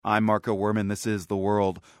I'm Marco Werman. This is The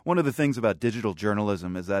World. One of the things about digital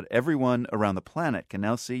journalism is that everyone around the planet can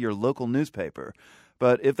now see your local newspaper.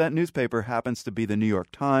 But if that newspaper happens to be the New York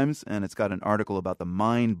Times and it's got an article about the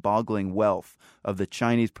mind-boggling wealth of the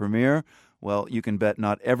Chinese premier, well, you can bet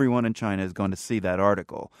not everyone in China is going to see that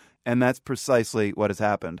article. And that's precisely what has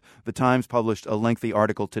happened. The Times published a lengthy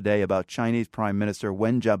article today about Chinese Prime Minister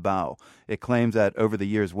Wen Jiabao. It claims that over the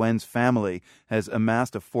years, Wen's family has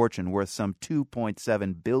amassed a fortune worth some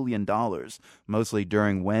 $2.7 billion, mostly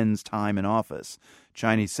during Wen's time in office.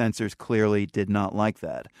 Chinese censors clearly did not like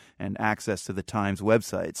that, and access to the Times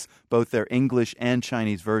websites, both their English and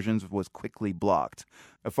Chinese versions, was quickly blocked.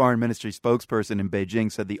 A foreign ministry spokesperson in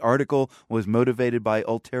Beijing said the article was motivated by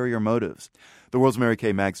ulterior motives. The World's Mary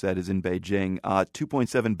Kay Magstad is in Beijing.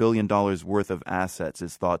 $2.7 billion worth of assets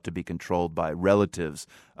is thought to be controlled by relatives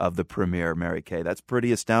of the premier, Mary Kay. That's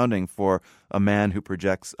pretty astounding for a man who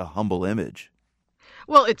projects a humble image.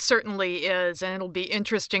 Well, it certainly is, and it'll be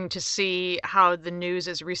interesting to see how the news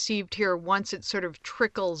is received here once it sort of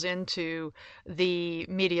trickles into the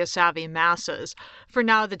media-savvy masses. For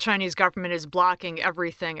now, the Chinese government is blocking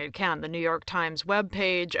everything it can. The New York Times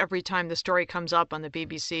webpage, every time the story comes up on the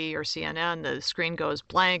BBC or CNN, the screen goes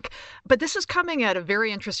blank. But this is coming at a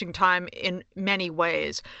very interesting time in many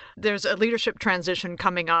ways. There's a leadership transition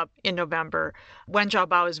coming up in November. Wen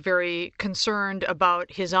Jiabao is very concerned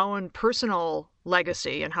about his own personal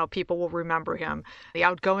legacy and how people will remember him. The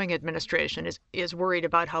outgoing administration is worried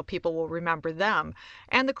about how people will remember them.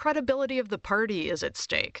 And the credibility of the party is at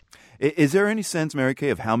stake. Is there any sense, Mary Kay,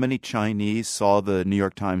 of how many Chinese saw the New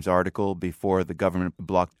York Times article before the government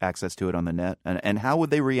blocked access to it on the net? And how would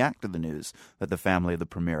they react to the news that the family of the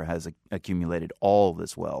premier has accumulated all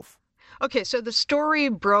this wealth? Okay, so the story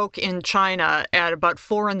broke in China at about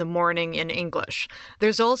 4 a.m. in English.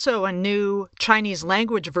 There's also a new Chinese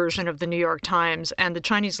language version of the New York Times, and the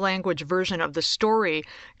Chinese language version of the story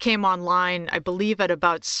came online, I believe, at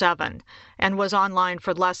about 7, and was online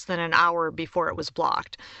for less than an hour before it was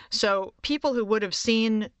blocked. So people who would have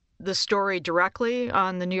seen the story directly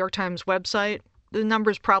on the New York Times website, the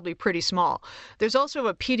number's probably pretty small. There's also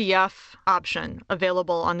a PDF option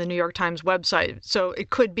available on the New York Times website. So it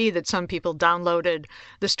could be that some people downloaded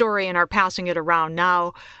the story and are passing it around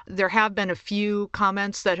now. There have been a few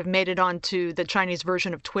comments that have made it onto the Chinese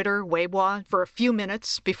version of Twitter, Weibo, for a few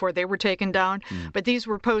minutes before they were taken down. But these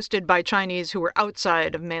were posted by Chinese who were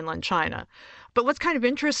outside of mainland China. But what's kind of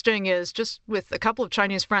interesting is, just with a couple of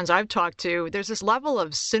Chinese friends I've talked to, there's this level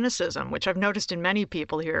of cynicism, which I've noticed in many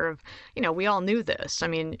people here of, we all knew this. I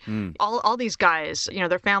mean, all these guys,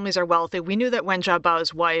 their families are wealthy. We knew that Wen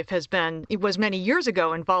Jiabao's wife was many years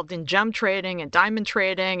ago involved in gem trading and diamond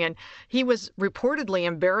trading, and he was reportedly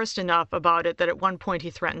embarrassed enough about it that at one point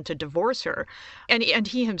he threatened to divorce her. And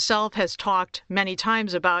he himself has talked many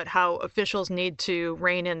times about how officials need to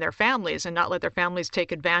rein in their families and not let their families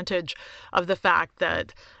take advantage of the fact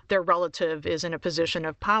that their relative is in a position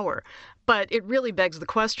of power. But it really begs the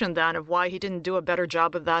question then of why he didn't do a better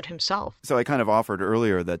job of that himself. So I kind of offered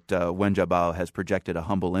earlier that Wen Jiabao has projected a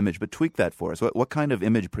humble image, but tweak that for us. What kind of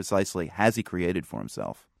image precisely has he created for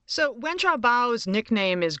himself? So Wen Jiabao's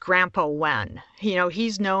nickname is Grandpa Wen.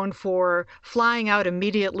 He's known for flying out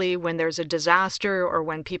immediately when there's a disaster or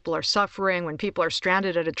when people are suffering, when people are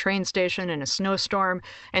stranded at a train station in a snowstorm,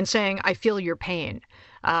 and saying, "I feel your pain.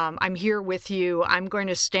 I'm here with you. I'm going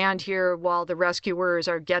to stand here while the rescuers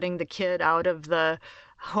are getting the kid out of the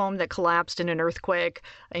home that collapsed in an earthquake.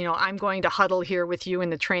 I'm going to huddle here with you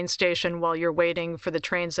in the train station while you're waiting for the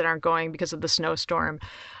trains that aren't going because of the snowstorm."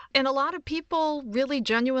 And a lot of people really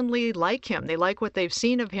genuinely like him. They like what they've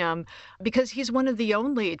seen of him because he's one of the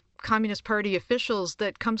only Communist Party officials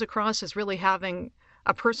that comes across as really having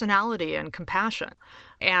a personality and compassion.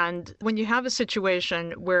 And when you have a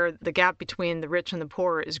situation where the gap between the rich and the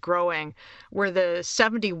poor is growing, where the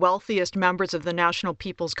 70 wealthiest members of the National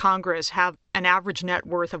People's Congress have an average net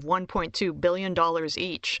worth of $1.2 billion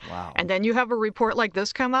each, wow. And then you have a report like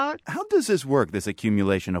this come out? How does this work, this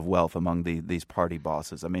accumulation of wealth among these party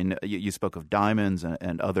bosses? I mean, you spoke of diamonds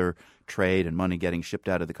and other trade and money getting shipped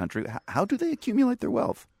out of the country. How do they accumulate their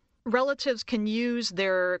wealth? Relatives can use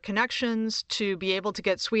their connections to be able to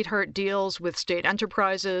get sweetheart deals with state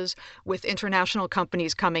enterprises, with international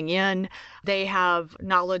companies coming in. They have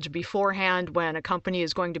knowledge beforehand when a company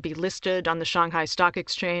is going to be listed on the Shanghai Stock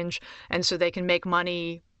Exchange, and so they can make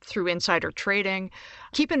money through insider trading.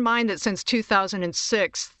 Keep in mind that since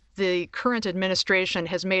 2006, the current administration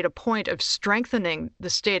has made a point of strengthening the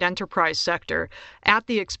state enterprise sector at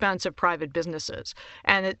the expense of private businesses.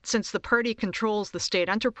 And since the party controls the state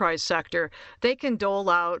enterprise sector, they can dole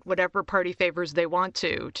out whatever party favors they want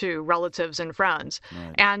to relatives and friends.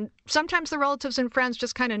 Right. And sometimes the relatives and friends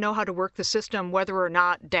just kind of know how to work the system, whether or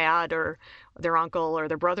not dad or their uncle or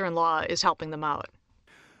their brother-in-law is helping them out.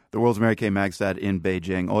 The World's Mary Kay Magstad in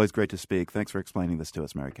Beijing. Always great to speak. Thanks for explaining this to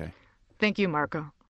us, Mary Kay. Thank you, Marco.